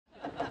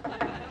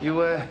You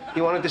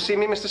wanted to see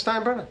me, Mr.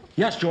 Steinbrenner?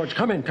 Yes, George,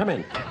 come in, come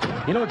in.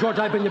 You know, George,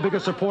 I've been your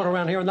biggest supporter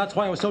around here, and that's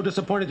why I was so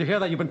disappointed to hear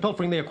that you've been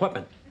pilfering the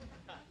equipment.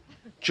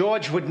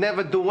 George would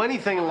never do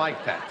anything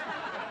like that.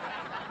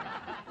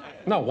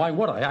 No, why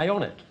would I? I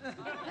own it.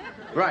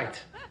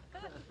 Right.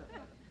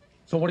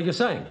 So what are you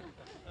saying?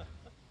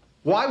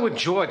 Why would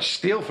George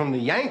steal from the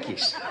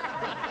Yankees?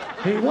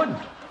 He wouldn't.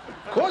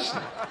 Of course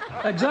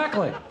not.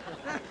 Exactly.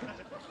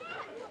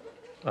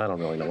 I don't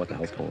really know what the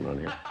hell's going on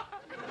here.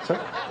 Sir?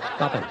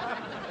 Nothing.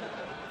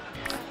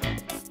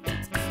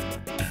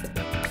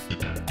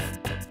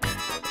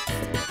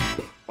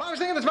 Well, I was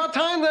thinking it's about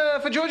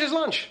time for George's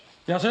lunch.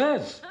 Yes, it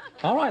is.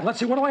 All right, let's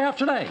see. What do I have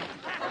today?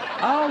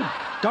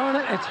 Oh, darn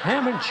it, it's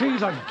ham and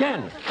cheese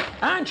again.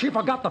 And she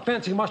forgot the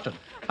fancy mustard.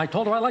 I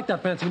told her I like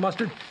that fancy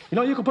mustard. You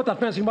know, you can put that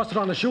fancy mustard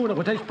on the shoe and it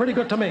would taste pretty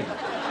good to me.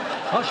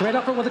 Well, she made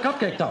up for it with a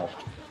cupcake, though.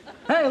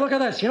 Hey, look at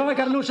this. You know, I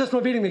got a new system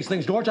of eating these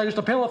things, George. I used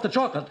to peel off the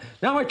chocolate.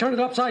 Now I turn it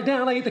upside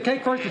down. I eat the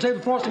cake first and save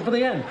the frosting for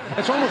the end.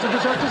 It's almost a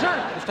dessert.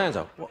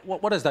 Costanza,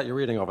 what is that you're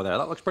eating over there?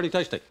 That looks pretty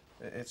tasty.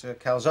 It's a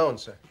calzone,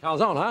 sir.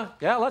 Calzone, huh?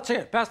 Yeah, let's see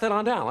it. Pass that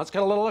on down. Let's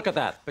get a little look at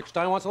that. Big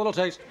Stein wants a little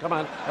taste. Come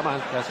on.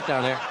 Pass it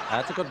down here.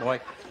 That's a good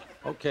boy.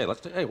 Okay,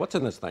 let's hey, what's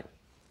in this thing?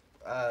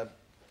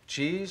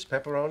 Cheese,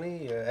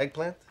 pepperoni,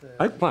 eggplant.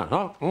 Eggplant,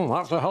 huh?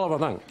 That's a hell of a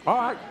thing.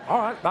 All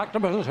right, back to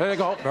business. Here you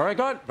go. Very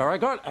good.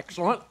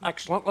 Excellent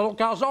little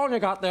calzone you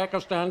got there,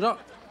 Costanza.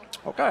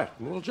 Okay,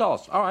 I'm a little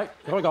jealous. All right,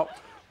 here we go.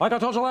 Like I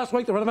told you last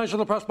week, the renovation of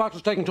the press box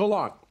is taking too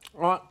long.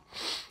 All right.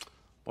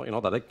 Well, you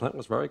know, that eggplant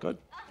was very good.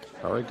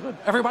 Very good.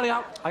 Everybody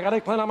out. I got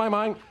eggplant on my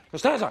mind.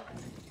 Costanza,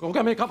 go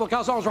get me a couple of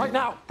calzones right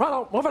now.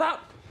 Pronto, move it out.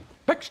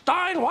 Big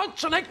Stein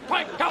wants an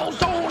eggplant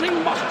calzone. He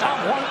must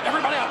have one.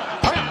 Everybody out.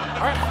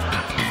 Hurry.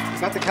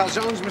 Got the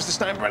calzones, Mr.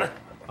 Steinbrenner?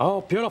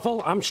 Oh,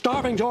 beautiful. I'm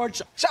starving,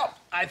 George. So,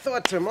 I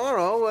thought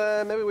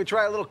tomorrow, maybe we'd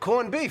try a little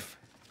corned beef.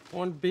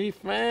 Corned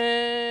beef?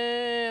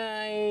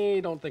 I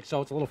don't think so.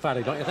 It's a little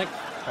fatty, don't you think?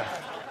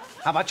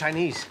 How about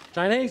Chinese?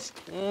 Chinese?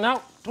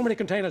 No. Too many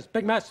containers.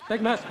 Big mess.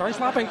 Very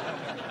sloppy.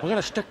 We're going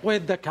to stick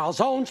with the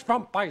calzones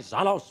from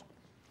Paisanos.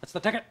 That's the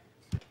ticket.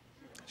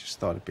 Just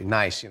thought it'd be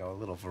nice, you know, a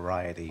little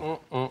variety.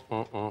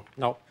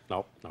 No.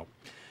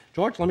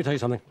 George, let me tell you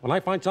something. When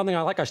I find something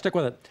I like, I stick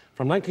with it.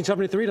 From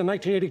 1973 to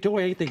 1982,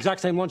 I ate the exact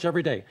same lunch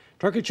every day.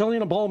 Turkey chili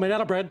in a bowl made out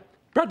of bread.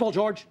 Bread bowl,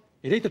 George.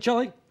 You'd eat the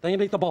chili, then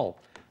you'd eat the bowl.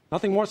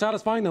 Nothing more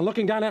satisfying than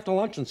looking down after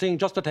lunch and seeing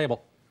just a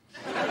table.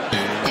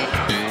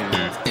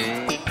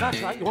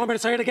 That's right. You want me to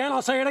say it again?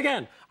 I'll say it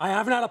again. I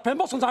haven't had a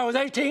pimple since I was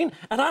 18,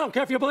 and I don't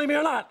care if you believe me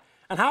or not.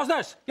 And how's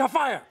this? You're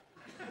fired.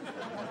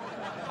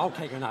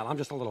 Okay, you're not. I'm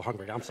just a little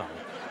hungry. I'm sorry.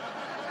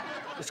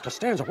 It's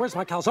Costanza. Where's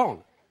my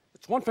calzone?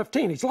 It's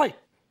 1:15. He's late.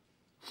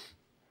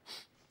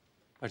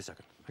 Wait a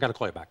second. I gotta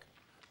call you back.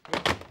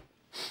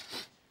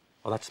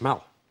 Oh, that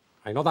smell.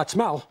 I know that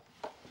smell.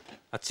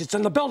 It's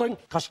in the building.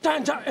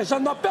 Costanza is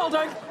in the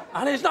building,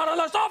 and he's not in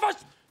this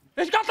office.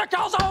 He's got the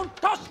calzone.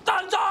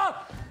 Costanza!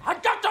 I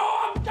got to!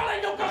 I'm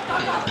telling you,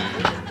 Costanza!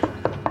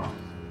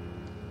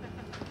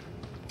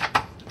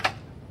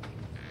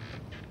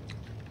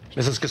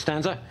 Mrs.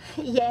 Costanza?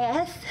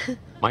 Yes?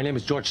 My name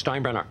is George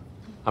Steinbrenner.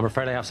 I'm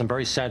afraid I have some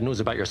very sad news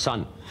about your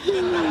son.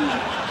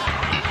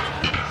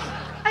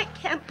 I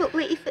can't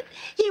believe it.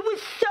 He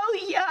was so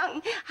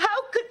young.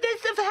 How could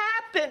this have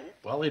happened?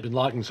 Well, he'd been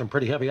logging some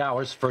pretty heavy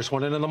hours. First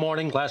one in the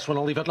morning, last one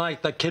to leave at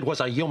night. That kid was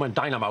a human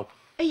dynamo.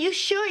 Are you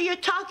sure you're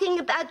talking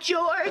about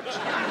George?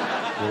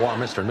 You are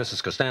Mr. and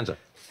Mrs. Costanza.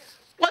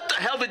 What the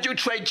hell did you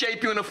trade Jay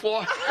Buhner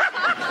for?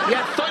 He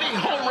had 30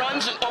 home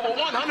runs and over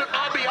 100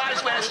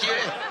 RBIs last year.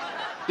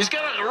 He's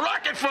got a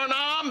rocket for an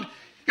arm.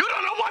 You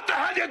don't know what the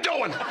hell you're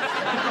doing.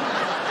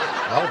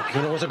 Well,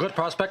 Buhner was a good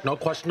prospect, no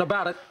question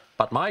about it.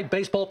 But my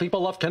baseball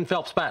people love Ken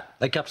Phelps' bat.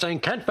 They kept saying,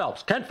 Ken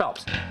Phelps, Ken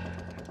Phelps.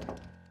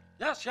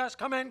 Yes,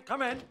 come in.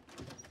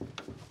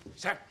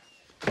 Sir,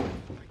 I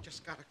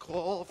just got a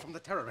call from the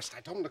terrorist. I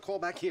told him to call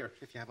back here,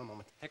 if you have a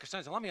moment. Hey,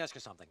 Costanza, let me ask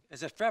you something.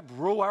 Is it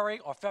February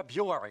or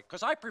February?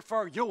 Because I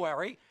prefer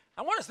you-ary.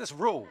 And what is this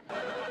rue?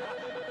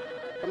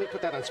 Let me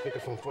put that on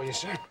speakerphone for you,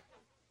 sir.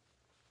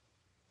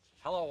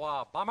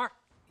 Hello, bomber?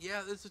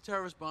 Yeah, this is a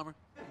terrorist bomber.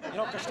 You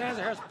know,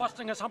 Costanza here's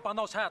busting his hump on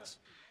those hats.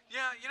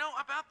 Yeah, you know,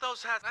 about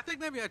those hats, I think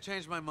maybe I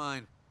changed my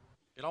mind.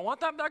 You don't want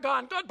them? They're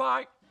gone.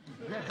 Goodbye.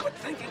 Good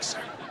thinking,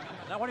 sir.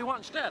 Now, what do you want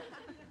instead?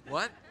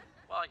 What?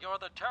 Well, you're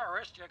the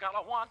terrorist. You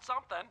gotta want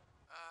something.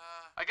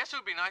 I guess it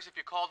would be nice if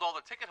you called all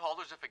the ticket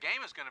holders if a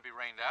game is going to be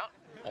rained out.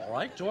 All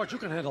right, George, you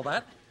can handle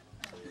that.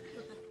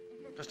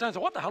 Costanza,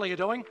 what the hell are you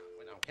doing?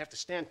 Well, you have to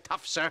stand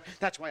tough, sir.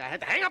 That's why I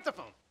had to hang up the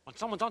phone. When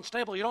someone's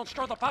unstable, you don't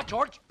stir the pot,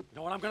 George. You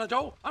know what I'm gonna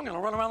do? I'm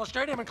gonna run around the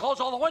stadium and close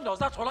all the windows.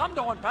 That's what I'm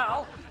doing,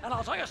 pal. And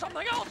I'll tell you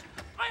something else.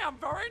 I am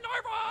very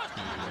nervous.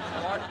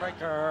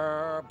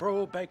 Heartbreaker,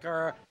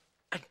 Brubaker.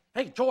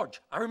 Hey, George,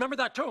 I remember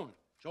that tune.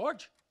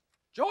 George?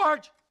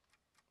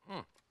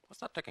 What's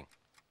that ticking?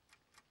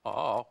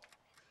 Uh-oh.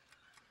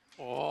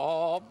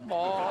 Oh,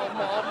 fire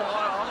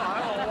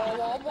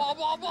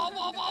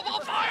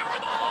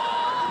in the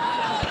hole!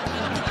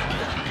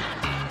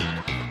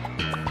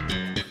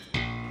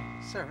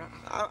 Sir,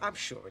 I'm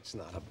sure it's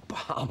not a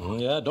bomb.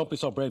 Yeah, don't be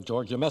so brave,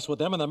 George. You mess with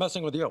them and they're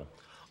messing with you.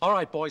 All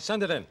right, boys,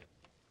 send it in.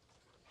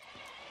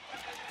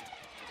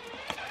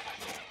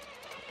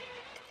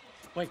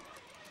 Wait,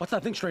 what's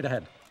that thing straight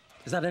ahead?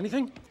 Is that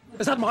anything?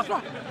 Is that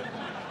Mothra?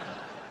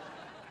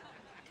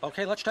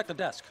 Okay, let's check the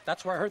desk.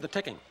 That's where I heard the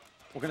ticking.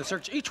 We're going to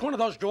search each one of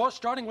those drawers,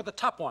 starting with the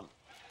top one.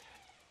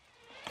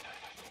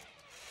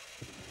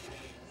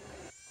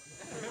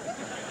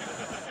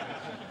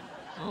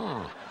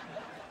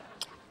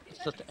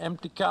 It's just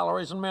empty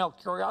calories and male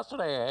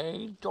curiosity,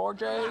 eh,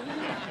 George?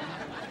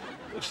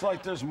 Looks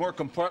like there's more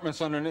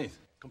compartments underneath.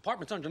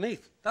 Compartments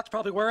underneath. That's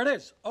probably where it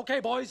is. Okay,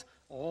 boys,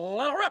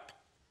 let her rip.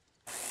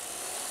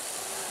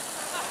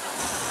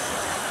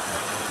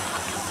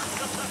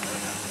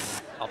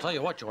 I'll tell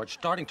you what, George,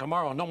 starting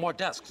tomorrow, no more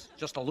desks.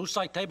 Just a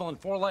lucite table and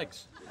 4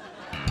 legs.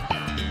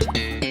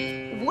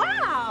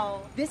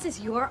 Wow! This is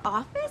your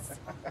office?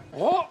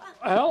 Oh,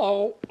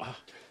 hello.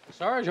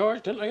 Sorry,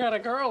 George, didn't I got a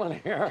girl in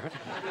here?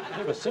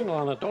 Leave a signal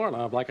on the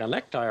doorknob like a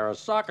necktie or a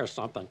sock or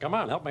something. Come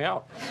on, help me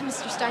out.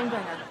 Mr.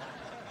 Steinbrenner,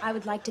 I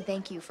would like to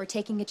thank you for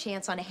taking a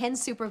chance on a hen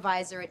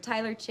supervisor at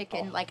Tyler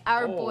Chicken like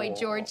our boy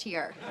George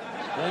here.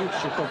 Hen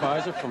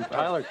supervisor from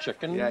Tyler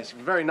Chicken. Yeah, it's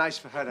very nice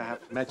for her to have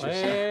met you,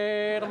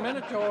 sir. Wait a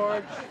minute,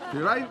 George. Be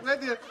right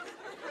with you.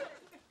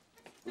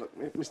 Look,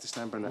 Mr.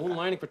 Steinbrenner.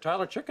 Moonlighting for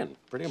Tyler Chicken.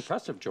 Pretty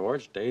impressive,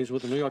 George. Days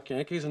with the New York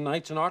Yankees and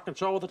nights in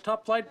Arkansas with a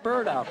top-flight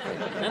bird outfit.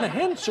 And a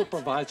hen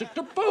supervisor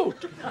to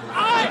boot.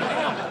 I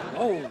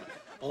am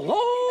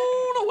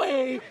blown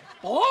away.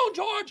 Blown,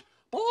 George.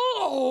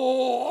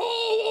 Blown.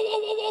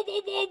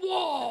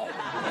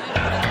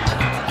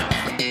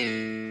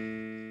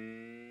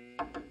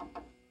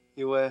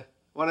 You,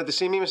 wanted to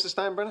see me, Mr.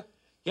 Steinbrenner?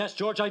 Yes,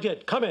 George, I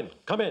did. Come in.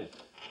 Come in.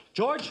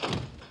 George,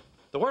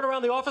 the word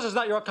around the office is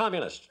that you're a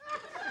communist.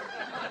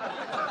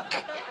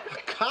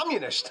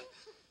 Communist?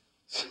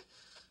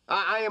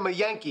 I am a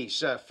Yankee,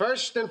 sir,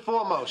 first and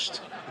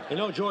foremost. You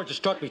know, George, it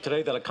struck me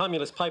today that a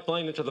communist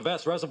pipeline into the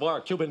vast reservoir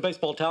of Cuban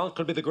baseball talent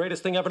could be the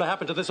greatest thing ever to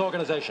happen to this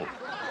organization.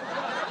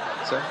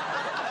 Sir?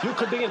 You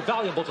could be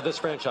invaluable to this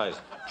franchise.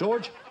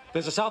 George,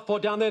 there's a southpaw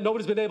down there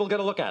nobody's been able to get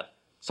a look at.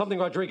 Something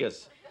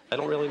Rodriguez. I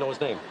don't really know his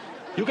name.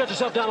 You get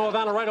yourself down to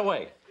Havana right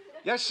away.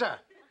 Yes, sir.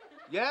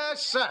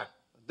 Yes, sir. I'll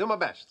do my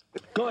best.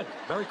 Good.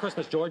 Merry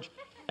Christmas, George.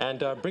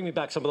 And bring me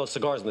back some of those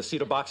cigars in the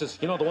cedar boxes.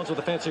 You know, the ones with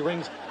the fancy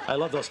rings? I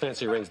love those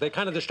fancy rings. They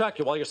kind of distract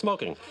you while you're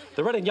smoking.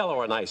 The red and yellow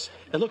are nice.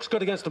 It looks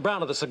good against the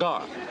brown of the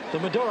cigar. The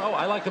Maduro,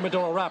 I like the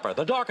Maduro wrapper.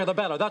 The darker, the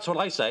better. That's what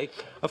I say.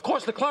 Of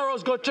course, the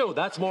Claro's good, too.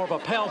 That's more of a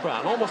pale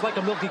brown, almost like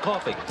a milky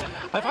coffee.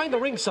 I find the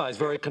ring size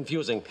very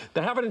confusing.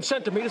 They have it in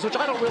centimeters, which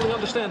I don't really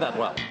understand that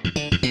well.